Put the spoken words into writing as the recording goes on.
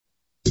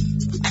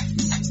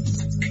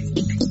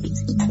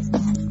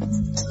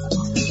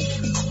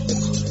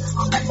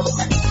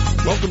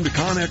Welcome to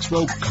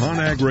ConExpo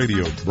ConAg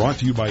Radio, brought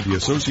to you by the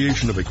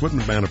Association of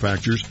Equipment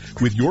Manufacturers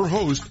with your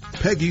host,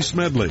 Peggy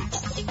Smedley.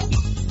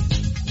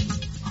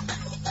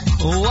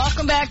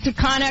 Welcome back to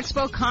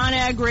ConExpo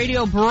ConAg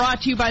Radio,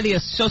 brought to you by the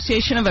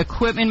Association of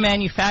Equipment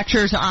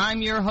Manufacturers.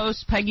 I'm your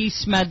host, Peggy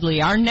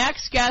Smedley. Our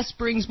next guest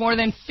brings more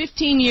than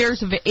 15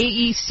 years of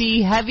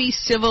AEC heavy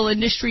civil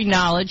industry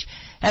knowledge,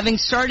 having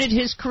started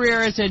his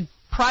career as a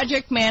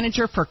project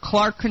manager for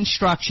Clark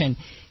Construction.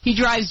 He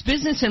drives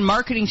business and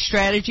marketing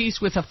strategies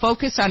with a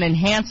focus on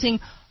enhancing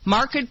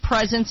market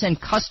presence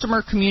and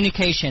customer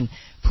communication.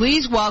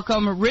 Please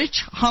welcome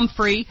Rich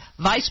Humphrey,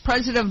 Vice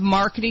President of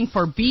Marketing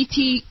for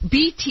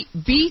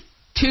B2W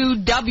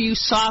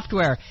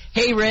Software.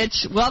 Hey,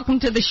 Rich, welcome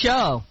to the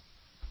show.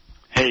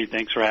 Hey,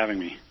 thanks for having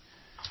me.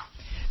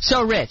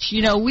 So, Rich,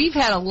 we've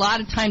had a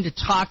lot of time to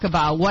talk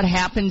about what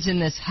happens in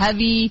this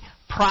heavy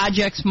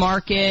projects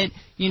market,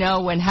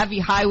 when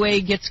heavy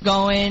highway gets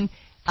going.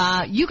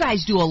 You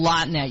guys do a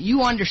lot in that.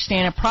 You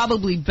understand it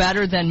probably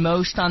better than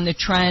most on the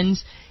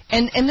trends.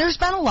 And there's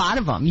been a lot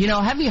of them.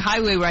 Heavy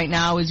highway right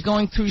now is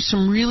going through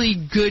some really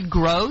good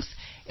growth,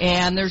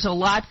 and there's a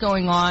lot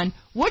going on.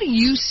 What do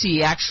you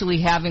see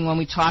actually having when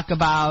we talk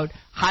about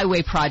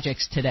highway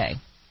projects today?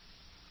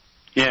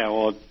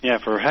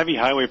 For heavy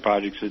highway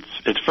projects,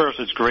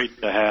 it's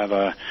great to have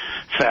a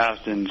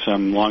fast and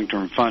some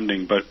long-term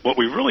funding. But what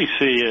we really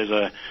see is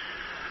a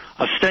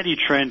steady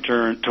trend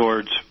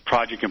towards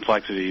project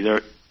complexity.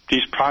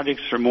 These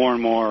projects are more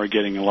and more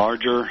getting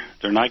larger.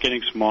 They're not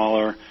getting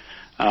smaller.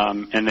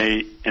 And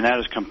that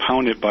is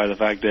compounded by the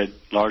fact that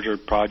larger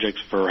projects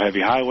for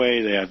heavy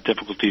highway, they have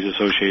difficulties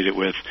associated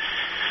with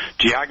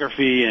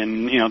geography,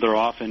 and they're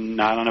often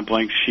not on a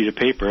blank sheet of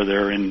paper.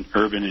 They're in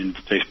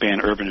they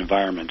span urban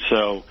environments.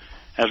 So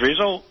as a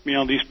result,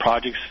 these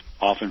projects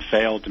often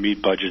fail to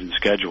meet budget and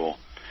schedule.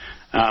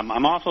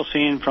 I'm also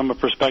seeing from a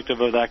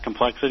perspective of that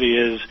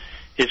complexity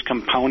is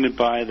compounded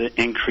by the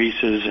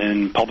increases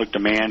in public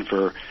demand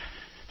for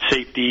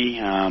safety,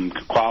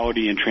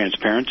 quality, and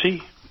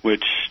transparency,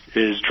 which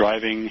is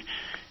driving,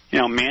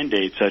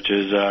 mandates such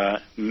as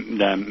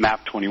the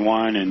MAP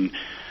 21 and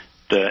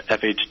the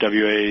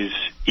FHWA's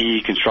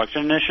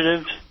e-construction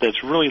initiative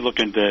that's really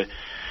looking to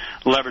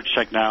leverage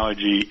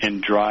technology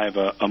and drive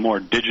a more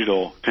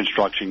digital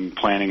construction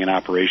planning and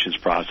operations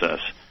process.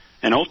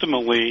 And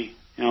ultimately,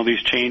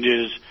 these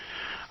changes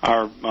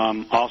are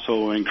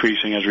also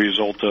increasing as a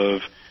result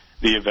of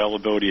the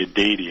availability of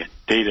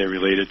data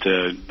related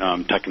to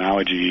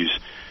technologies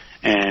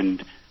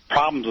and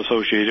problems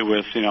associated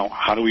with,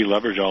 how do we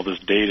leverage all this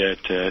data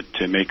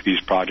to make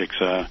these projects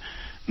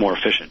more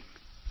efficient.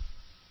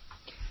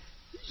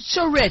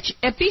 So, Rich,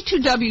 at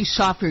B2W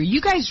Software,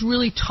 you guys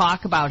really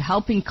talk about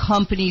helping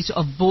companies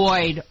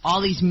avoid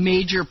all these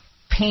major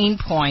pain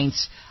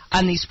points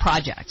on these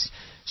projects.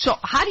 So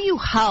how do you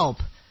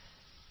help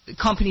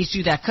companies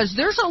do that? Because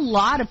there's a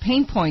lot of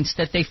pain points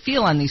that they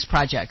feel on these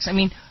projects. I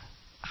mean,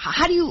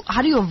 how do you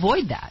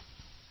avoid that?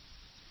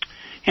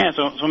 Yeah,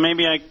 so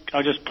maybe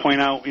I'll just point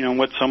out,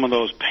 what some of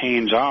those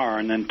pains are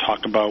and then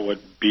talk about what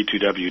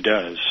B2W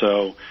does.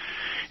 So,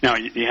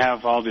 you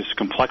have all this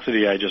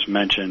complexity I just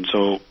mentioned.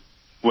 So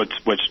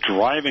what's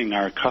driving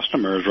our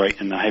customers, right,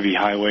 in the heavy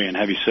highway and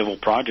heavy civil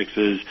projects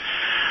is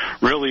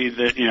really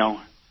that,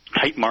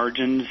 tight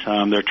margins.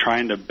 They're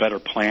trying to better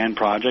plan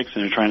projects,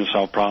 and they're trying to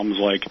solve problems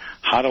like,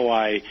 how do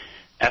I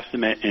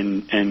estimate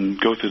and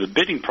go through the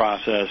bidding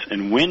process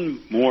and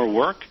win more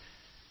work,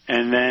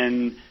 and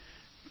then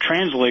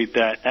translate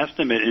that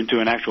estimate into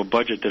an actual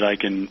budget that I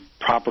can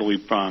properly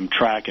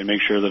track and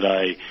make sure that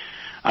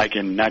I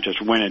can not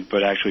just win it,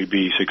 but actually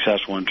be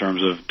successful in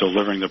terms of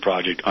delivering the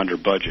project under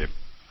budget.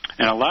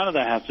 And a lot of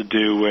that has to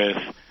do with,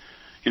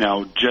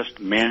 just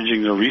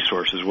managing the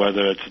resources,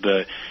 whether it's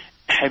the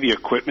heavy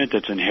equipment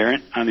that's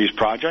inherent on these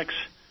projects.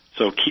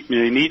 So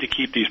they need to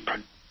keep this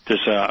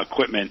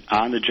equipment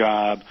on the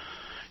job,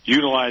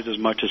 utilized as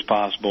much as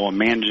possible, and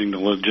managing the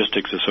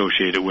logistics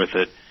associated with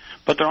it.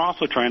 But they're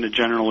also trying to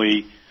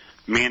generally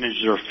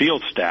manage their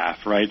field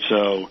staff, right?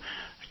 So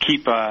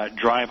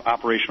drive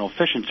operational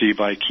efficiency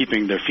by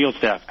keeping their field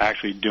staff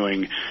actually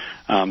doing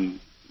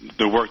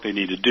the work they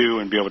need to do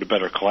and be able to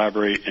better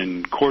collaborate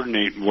and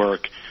coordinate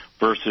work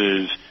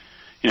versus,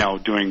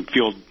 doing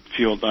field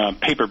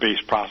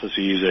paper-based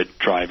processes that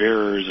drive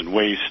errors and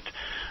waste.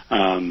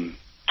 And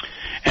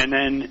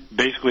then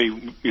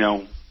basically,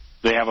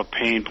 they have a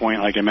pain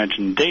point, like I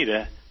mentioned,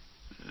 data.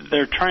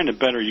 They're trying to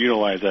better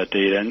utilize that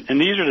data. And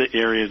these are the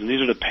areas and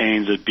these are the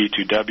pains that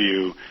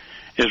B2W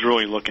is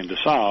really looking to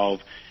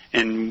solve.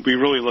 And we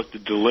really look to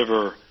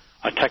deliver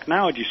a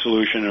technology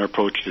solution or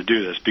approach to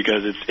do this,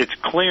 because it's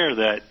clear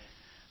that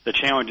the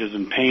challenges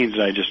and pains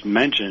that I just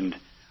mentioned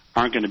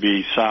aren't going to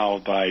be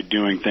solved by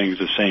doing things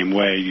the same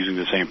way, using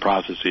the same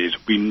processes.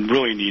 We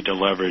really need to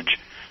leverage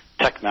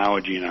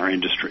technology in our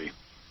industry.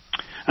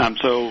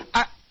 So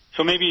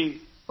maybe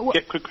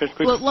quick.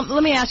 Well,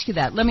 let me ask you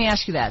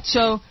that.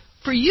 So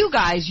for you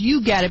guys,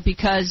 you get it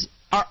because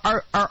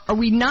are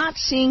we not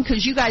seeing,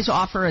 because you guys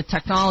offer a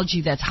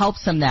technology that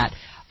helps them that,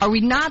 Are we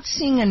not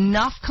seeing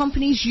enough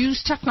companies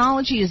use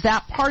technology? Is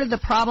that part of the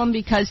problem?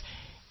 Because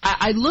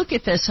I look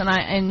at this,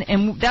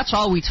 and that's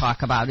all we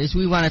talk about, is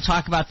we want to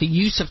talk about the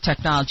use of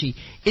technology.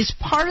 Is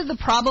part of the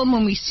problem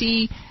when we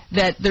see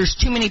that there's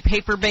too many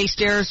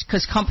paper-based errors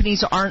because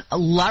companies aren't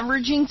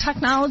leveraging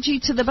technology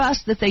to the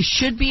best that they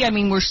should be? I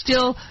mean, we're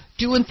still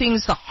doing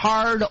things the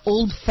hard,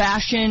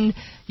 old-fashioned,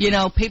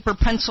 paper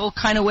pencil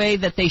kind of way,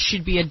 that they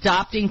should be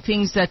adopting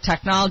things that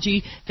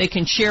technology they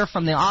can share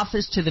from the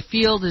office to the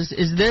field. Is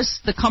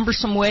this the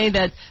cumbersome way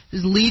that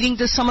is leading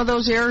to some of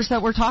those errors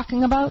that we're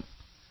talking about?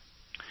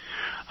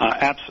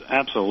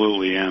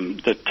 Absolutely.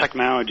 The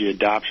technology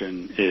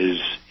adoption is,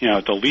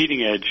 the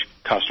leading edge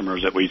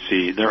customers that we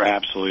see, they're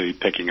absolutely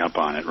picking up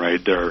on it, right?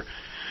 They're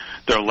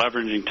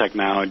leveraging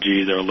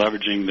technology. They're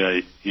leveraging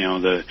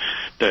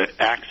the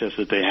access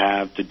that they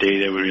have to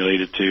data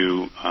related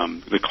to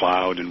the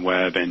cloud and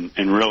web, and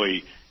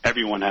really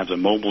everyone has a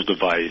mobile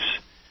device,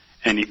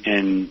 and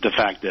the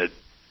fact that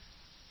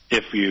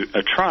if you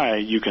try,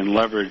 you can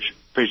leverage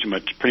pretty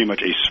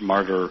much a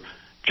smarter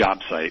job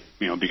site,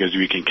 because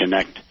we can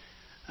connect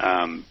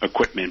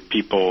equipment,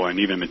 people, and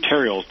even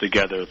materials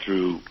together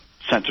through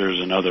sensors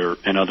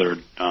and other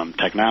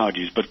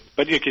technologies. But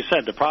like you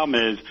said, the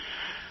problem is,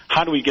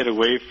 how do we get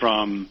away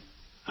from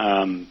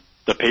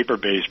the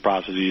paper-based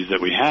processes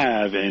that we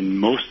have?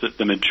 And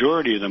the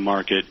majority of the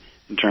market,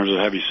 in terms of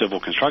heavy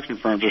civil construction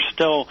firms, are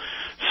still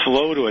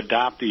slow to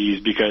adopt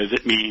these because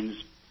it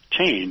means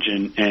change.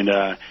 And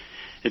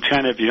it's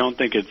kind of, if you don't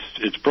think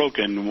it's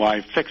broken,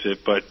 why fix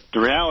it? But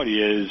the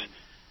reality is,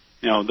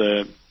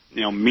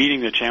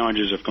 meeting the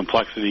challenges of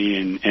complexity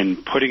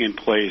and putting in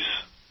place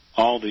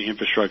all the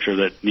infrastructure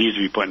that needs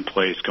to be put in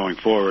place going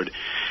forward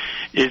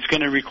is going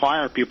to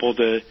require people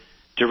to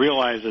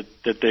realize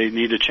that they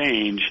need to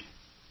change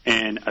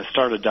and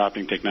start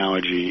adopting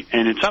technology.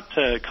 And it's up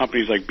to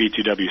companies like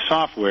B2W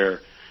Software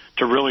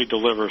to really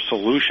deliver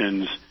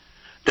solutions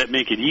that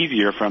make it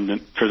easier for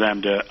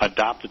them to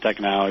adopt the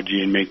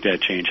technology and make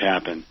that change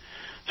happen.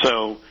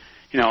 So,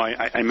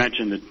 I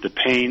mentioned that the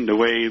pain, the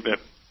way that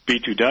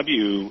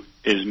B2W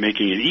is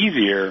making it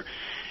easier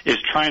is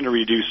trying to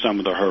reduce some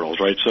of the hurdles,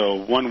 right? So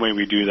one way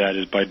we do that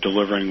is by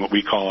delivering what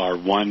we call our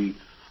one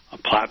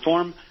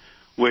platform,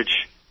 which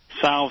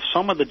solves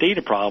some of the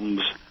data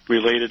problems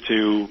related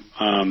to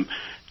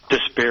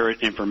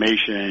disparate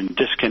information,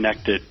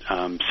 disconnected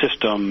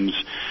systems,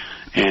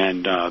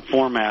 and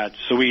formats.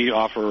 So we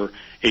offer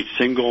a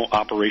single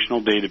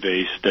operational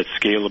database that's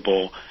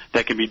scalable,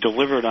 that can be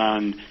delivered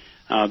on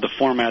the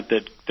format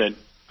that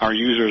our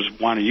users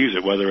want to use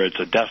it, whether it's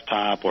a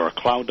desktop or a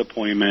cloud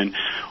deployment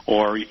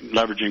or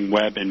leveraging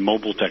web and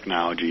mobile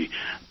technology.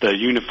 The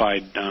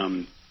unified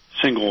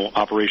single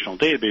operational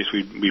database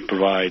we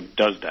provide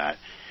does that.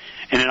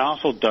 And it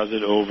also does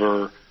it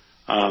over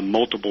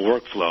multiple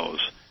workflows.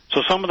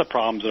 So some of the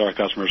problems that our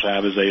customers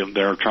have is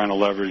they're trying to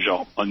leverage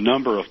a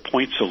number of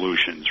point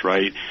solutions,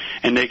 right?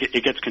 And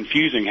it gets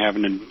confusing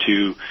having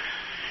to,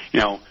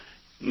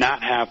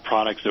 not have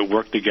products that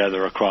work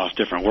together across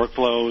different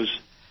workflows,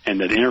 and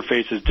that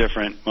interface is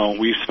different. Well,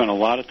 we've spent a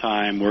lot of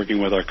time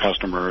working with our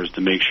customers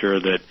to make sure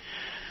that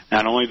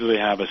not only do they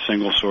have a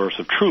single source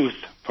of truth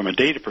from a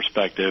data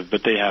perspective,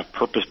 but they have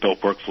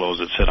purpose-built workflows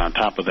that sit on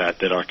top of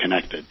that are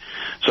connected.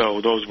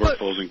 So those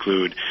workflows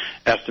include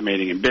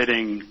estimating and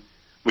bidding.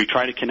 We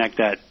try to connect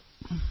that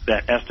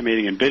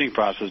estimating and bidding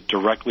process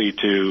directly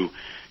to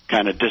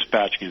kind of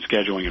dispatching and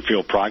scheduling and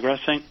field progress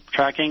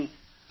tracking,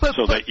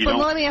 that you don't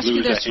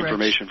lose that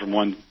information from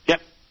one.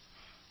 Yep.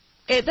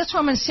 That's what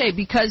I'm going to say,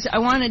 because I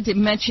wanted to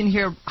mention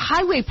here,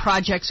 highway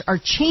projects are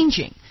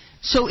changing.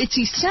 So it's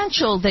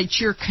essential that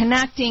you're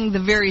connecting the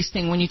various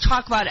things. When you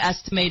talk about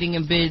estimating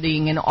and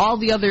bidding and all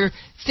the other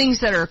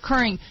things that are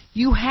occurring,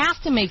 you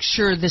have to make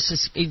sure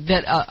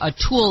that a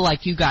tool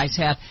like you guys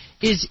have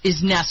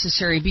is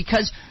necessary,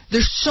 because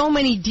there's so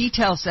many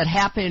details that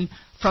happen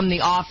from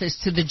the office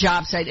to the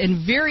job site,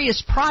 and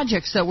various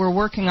projects that we're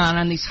working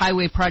on these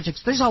highway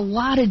projects. There's a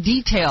lot of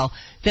detail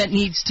that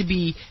needs to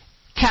be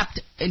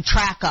kept in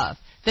track of,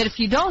 that if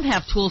you don't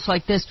have tools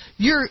like this,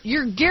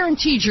 you're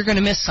guaranteed you're going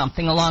to miss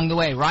something along the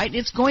way, right?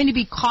 It's going to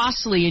be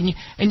costly,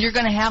 and you're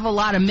going to have a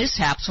lot of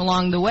mishaps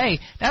along the way,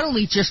 not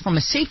only just from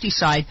a safety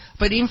side,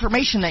 but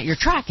information that you're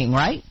tracking,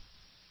 right?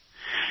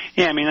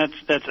 Yeah, I mean,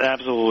 that's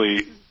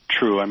absolutely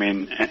true. I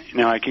mean,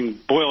 I can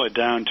boil it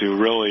down to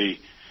really,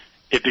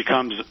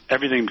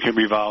 everything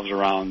revolves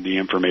around the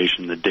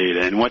information, the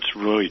data, and what's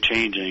really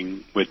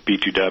changing with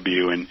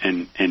B2W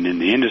and in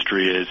the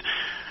industry is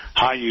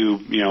how you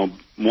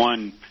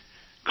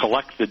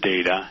collect the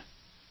data,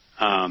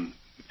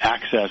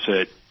 access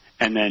it,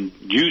 and then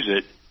use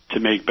it to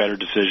make better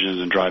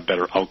decisions and drive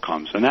better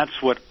outcomes. And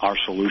that's what our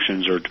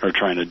solutions are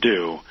trying to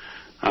do.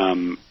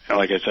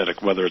 Like I said,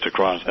 whether it's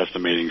across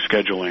estimating,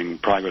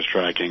 scheduling, progress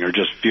tracking, or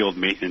just field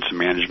maintenance and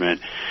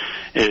management,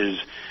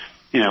 is,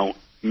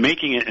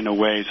 making it in a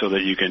way so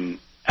that you can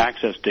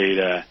access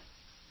data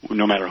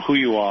no matter who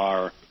you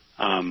are,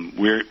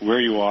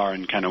 where you are,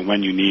 and kind of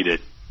when you need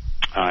it,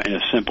 in a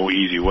simple,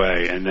 easy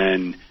way. And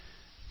then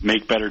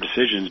make better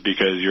decisions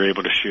because you're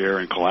able to share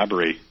and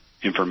collaborate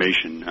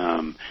information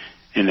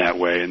in that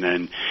way. And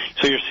then,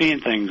 so you're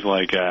seeing things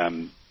like,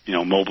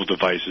 mobile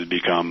devices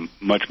become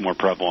much more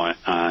prevalent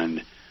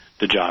on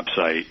the job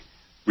site,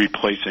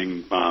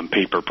 replacing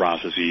paper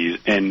processes.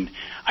 And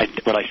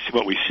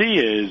what we see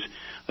is,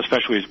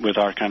 especially with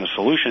our kind of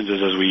solutions,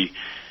 is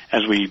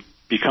as we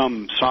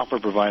become software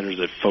providers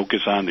that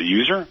focus on the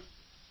user,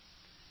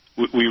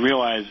 we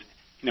realize,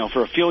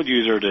 for a field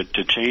user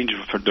to change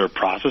for their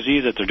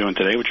processes that they're doing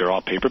today, which are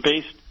all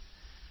paper-based,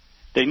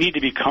 they need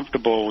to be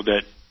comfortable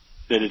that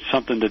it's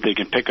something that they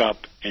can pick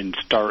up and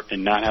start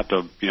and not have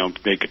to,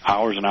 make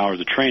hours and hours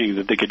of training,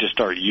 that they could just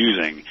start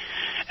using.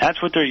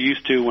 That's what they're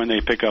used to when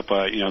they pick up,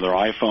 their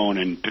iPhone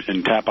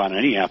and tap on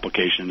any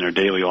application in their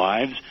daily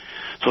lives.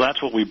 So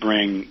that's what we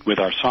bring with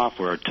our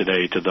software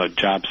today to the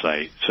job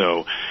site.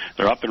 So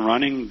they're up and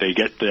running. They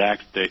get they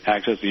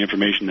access the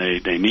information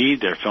they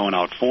need. They're filling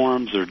out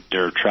forms.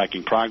 They're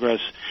tracking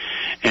progress.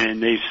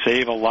 And they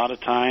save a lot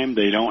of time.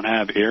 They don't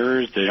have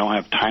errors. They don't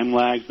have time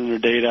lags in their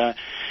data.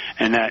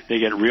 And that they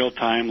get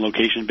real-time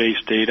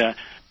location-based data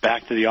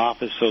back to the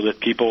office so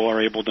that people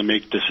are able to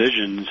make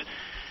decisions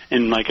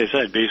and, like I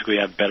said, basically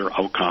have better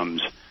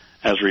outcomes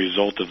as a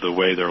result of the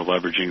way they're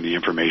leveraging the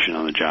information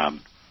on the job.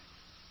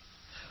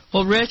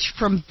 Well, Rich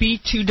from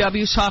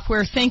B2W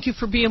Software, thank you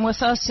for being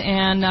with us.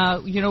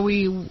 And,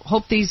 we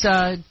hope these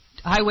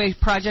highway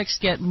projects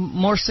get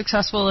more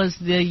successful as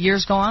the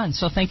years go on.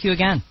 So thank you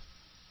again.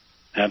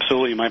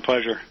 Absolutely. My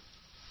pleasure.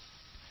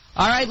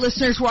 All right,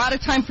 listeners, we're out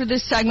of time for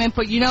this segment,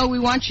 but we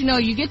want you to know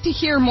you get to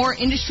hear more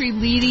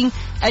industry-leading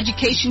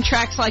education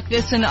tracks like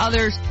this and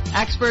others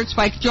experts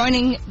by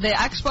joining the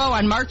Expo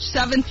on March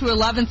 7th through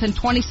 11th in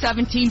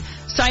 2017.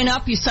 Sign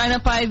up. You sign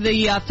up by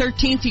the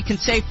 13th, you can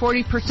save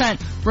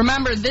 40%.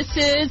 Remember, this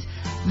is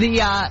the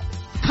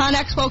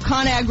ConExpo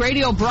ConAg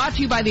Radio, brought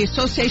to you by the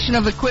Association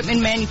of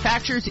Equipment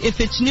Manufacturers. If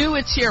it's new,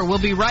 it's here. We'll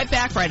be right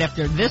back right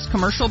after this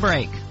commercial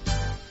break.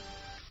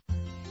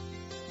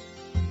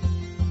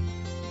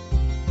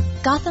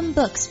 Gotham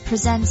Books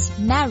presents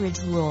Marriage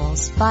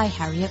Rules by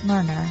Harriet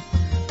Lerner.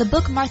 The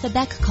book Martha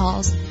Beck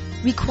calls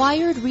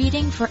required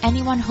reading for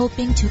anyone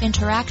hoping to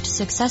interact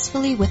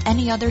successfully with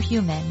any other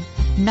human,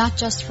 not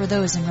just for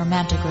those in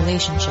romantic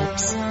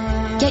relationships.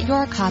 Get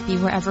your copy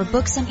wherever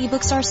books and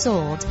ebooks are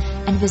sold,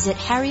 and visit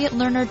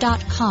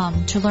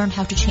harrietlerner.com to learn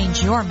how to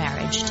change your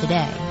marriage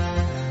today.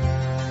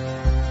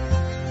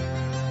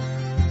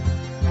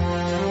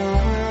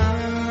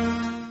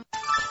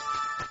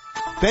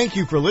 Thank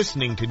you for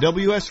listening to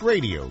WS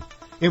Radio.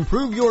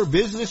 Improve your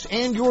business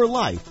and your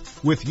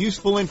life with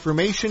useful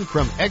information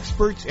from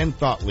experts and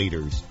thought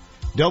leaders.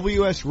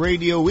 WS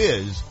Radio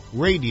is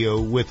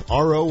radio with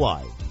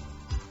ROI.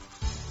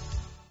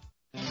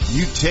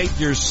 You take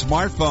your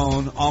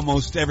smartphone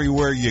almost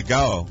everywhere you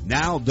go.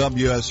 Now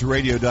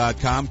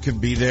WSRadio.com can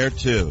be there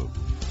too.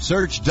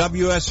 Search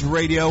WS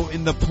Radio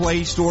in the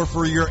Play Store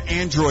for your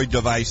Android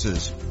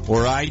devices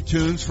or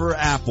iTunes for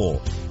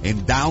Apple,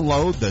 and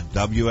download the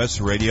WS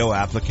Radio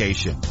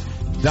application.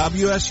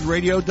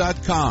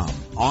 WSRadio.com,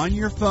 on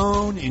your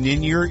phone and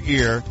in your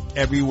ear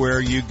everywhere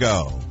you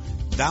go.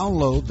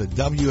 Download the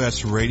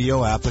WS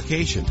Radio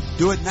application.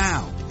 Do it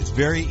now. It's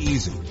very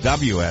easy.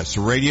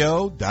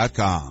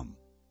 WSRadio.com.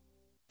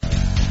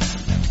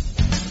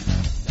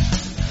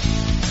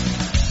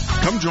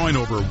 Come join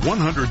over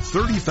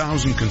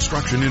 130,000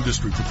 construction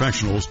industry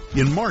professionals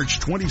in March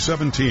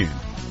 2017.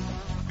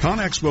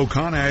 ConExpo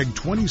ConAg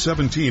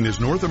 2017 is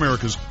North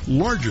America's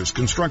largest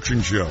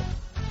construction show.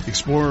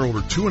 Explore over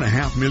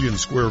 2.5 million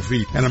square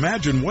feet and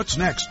imagine what's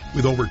next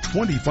with over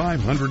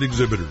 2,500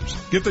 exhibitors.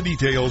 Get the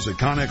details at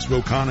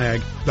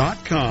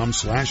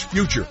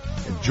ConExpoConAg.com/future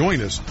and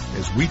join us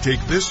as we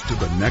take this to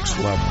the next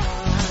level.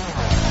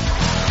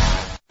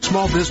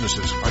 Small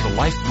businesses are the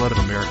lifeblood of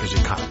America's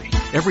economy.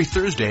 Every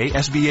Thursday,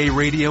 SBA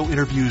Radio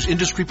interviews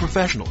industry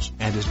professionals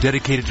and is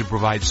dedicated to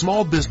provide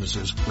small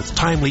businesses with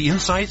timely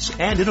insights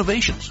and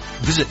innovations.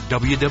 Visit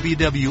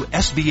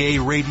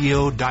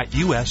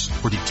www.sbaradio.us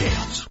for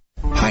details.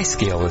 Hi,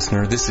 Scale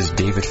listener. This is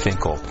David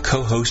Finkel,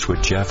 co-host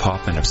with Jeff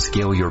Hoffman of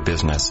Scale Your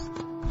Business.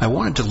 I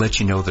wanted to let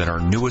you know that our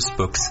newest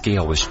book,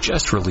 Scale, was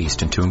just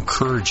released and to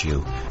encourage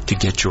you to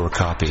get your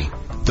copy.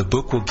 The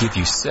book will give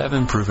you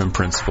 7 proven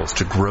principles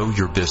to grow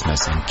your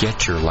business and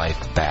get your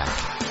life back.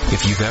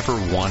 If you've ever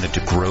wanted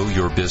to grow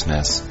your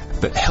business,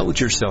 but held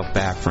yourself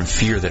back from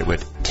fear that it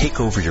would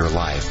take over your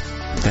life,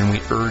 then we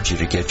urge you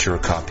to get your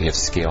copy of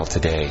Scale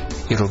today.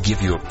 It'll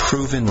give you a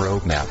proven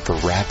roadmap for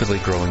rapidly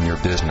growing your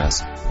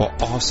business while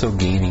also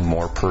gaining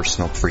more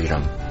personal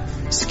freedom.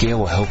 Scale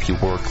will help you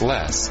work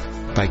less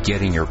by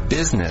getting your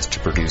business to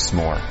produce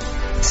more.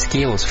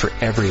 Scale is for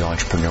every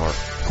entrepreneur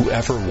who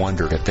ever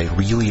wondered if they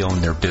really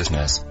own their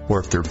business or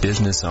if their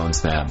business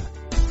owns them.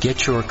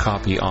 Get your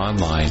copy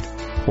online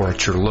or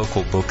at your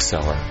local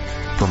bookseller.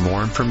 For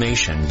more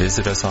information,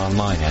 visit us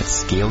online at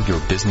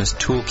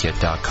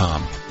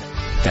ScaleYourBusinessToolkit.com.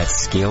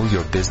 That's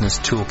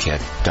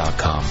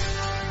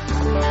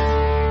ScaleYourBusinessToolkit.com.